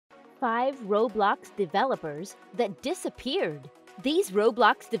5 Roblox developers that disappeared. These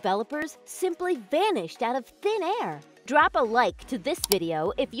Roblox developers simply vanished out of thin air. Drop a like to this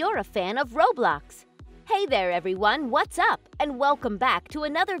video if you're a fan of Roblox. Hey there everyone, what's up? And welcome back to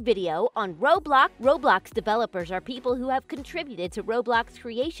another video on Roblox. Roblox developers are people who have contributed to Roblox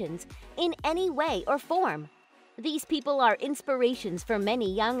creations in any way or form. These people are inspirations for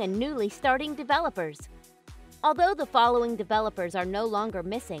many young and newly starting developers. Although the following developers are no longer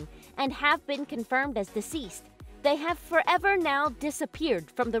missing and have been confirmed as deceased, they have forever now disappeared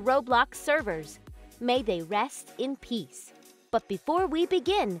from the Roblox servers. May they rest in peace. But before we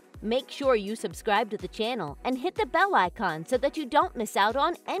begin, make sure you subscribe to the channel and hit the bell icon so that you don't miss out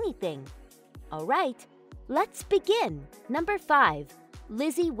on anything. Alright, let's begin. Number 5.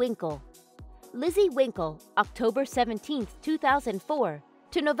 Lizzie Winkle. Lizzie Winkle, October 17, 2004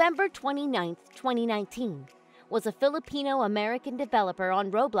 to November 29, 2019, was a Filipino-American developer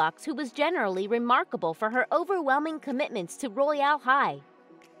on Roblox who was generally remarkable for her overwhelming commitments to Royale High.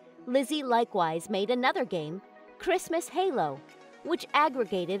 Lizzie likewise made another game, Christmas Halo, which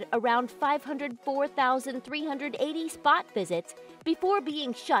aggregated around 504,380 spot visits before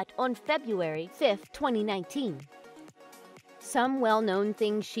being shut on February 5, 2019. Some well-known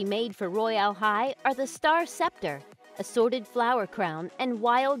things she made for Royale High are the Star Scepter, Assorted Flower Crown, and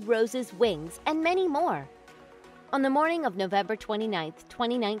Wild Rose's Wings, and many more. On the morning of November 29,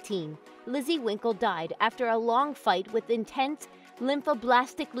 2019, Lizzie Winkle died after a long fight with intense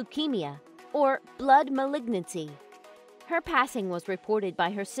lymphoblastic leukemia, or blood malignancy. Her passing was reported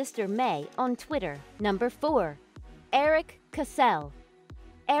by her sister May on Twitter. Number 4. Eric Cassell.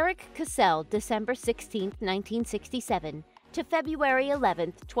 Eric Cassell, December 16, 1967 to February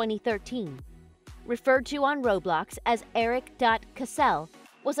 11, 2013. Referred to on Roblox as Eric.Cassell,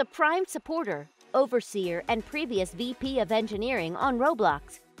 was a prime supporter, overseer, and previous VP of engineering on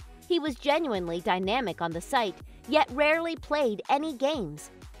Roblox. He was genuinely dynamic on the site, yet rarely played any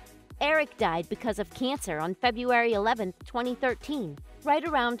games. Eric died because of cancer on February 11, 2013, right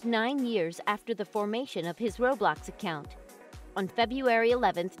around 9 years after the formation of his Roblox account. On February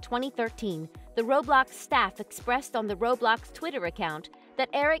 11, 2013, the Roblox staff expressed on the Roblox Twitter account that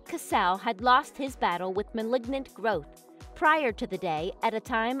Eric Cassell had lost his battle with malignant growth prior to the day at a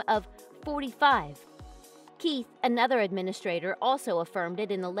time of 45. Keith, another administrator, also affirmed it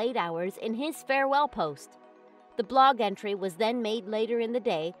in the late hours in his farewell post. The blog entry was then made later in the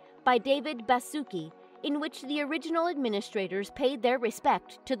day by David Basuki, in which the original administrators paid their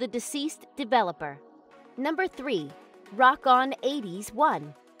respect to the deceased developer. Number 3. Rock On 80s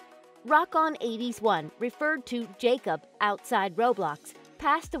 1. Rock On 80s 1, referred to Jacob outside Roblox,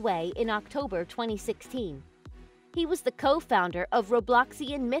 passed away in October 2016. He was the co-founder of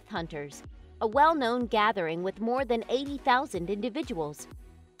Robloxian Myth Hunters, a well-known gathering with more than 80,000 individuals.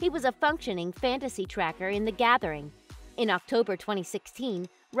 He was a functioning fantasy tracker in the gathering. In October 2016,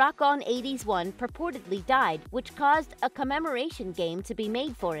 Rock On 80s 1 purportedly died, which caused a commemoration game to be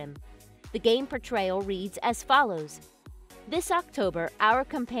made for him. The game portrayal reads as follows. This October, our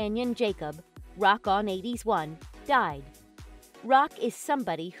companion Jacob, Rock On 80s 1, died. Rock is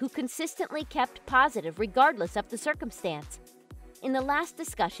somebody who consistently kept positive regardless of the circumstance. In the last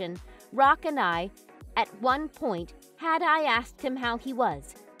discussion, Rock and I, at one point, had I asked him how he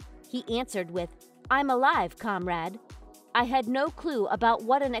was. He answered with, "I'm alive, comrade." I had no clue about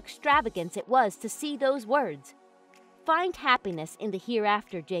what an extravagance it was to see those words. Find happiness in the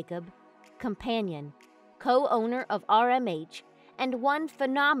hereafter, Jacob. Companion, co-owner of RMH, and one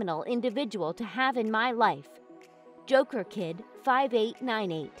phenomenal individual to have in my life. Joker Kid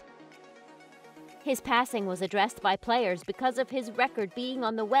 5898. His passing was addressed by players because of his record being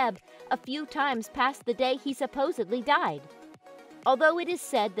on the web a few times past the day he supposedly died. Although it is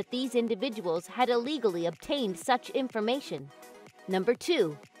said that these individuals had illegally obtained such information. Number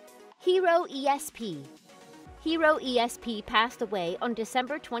 2. Hero ESP. Hero ESP passed away on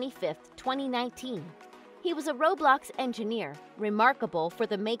December 25, 2019. He was a Roblox engineer, remarkable for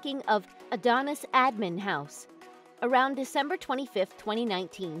the making of Adonis Admin House. Around December 25,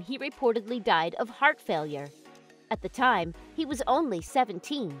 2019, he reportedly died of heart failure. At the time, he was only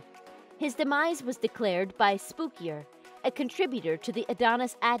 17. His demise was declared by Spookier, a contributor to the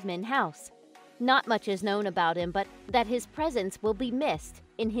Adonis Admin House. Not much is known about him, but that his presence will be missed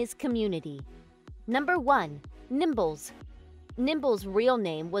in his community. Number 1. Nimbles. Nimbles' real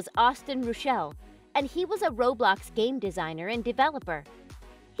name was Austin Rochelle, and he was a Roblox game designer and developer.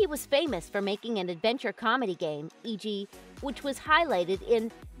 He was famous for making an adventure comedy game, e.g., which was highlighted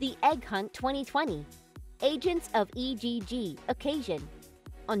in The Egg Hunt 2020, Agents of EGG Occasion.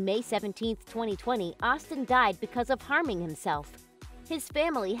 On May 17, 2020, Austin died because of harming himself. His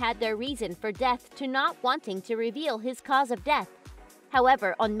family had their reason for death to not wanting to reveal his cause of death.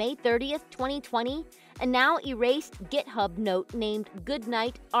 However, on May 30th, 2020, a now erased GitHub note named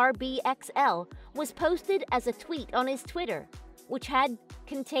Goodnight RBXL was posted as a tweet on his Twitter, which had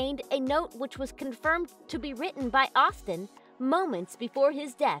contained a note which was confirmed to be written by Austin moments before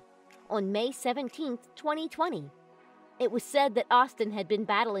his death on May 17th, 2020. It was said that Austin had been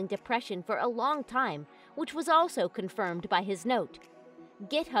battling depression for a long time, which was also confirmed by his note.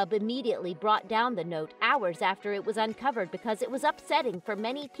 GitHub immediately brought down the note hours after it was uncovered because it was upsetting for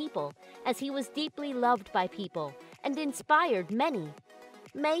many people, as he was deeply loved by people and inspired many.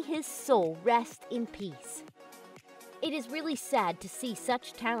 May his soul rest in peace. It is really sad to see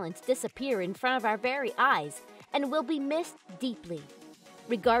such talents disappear in front of our very eyes and will be missed deeply.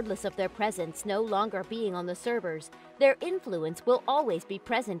 Regardless of their presence no longer being on the servers, their influence will always be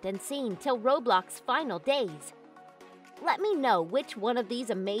present and seen till Roblox's final days. Let me know which one of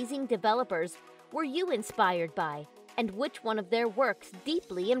these amazing developers were you inspired by, and which one of their works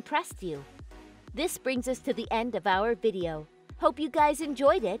deeply impressed you. This brings us to the end of our video. Hope you guys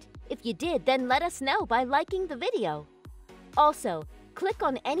enjoyed it. If you did, then let us know by liking the video. Also, click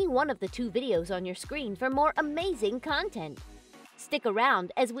on any one of the 2 videos on your screen for more amazing content. Stick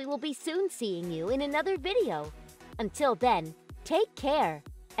around as we will be soon seeing you in another video. Until then, take care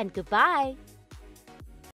and goodbye.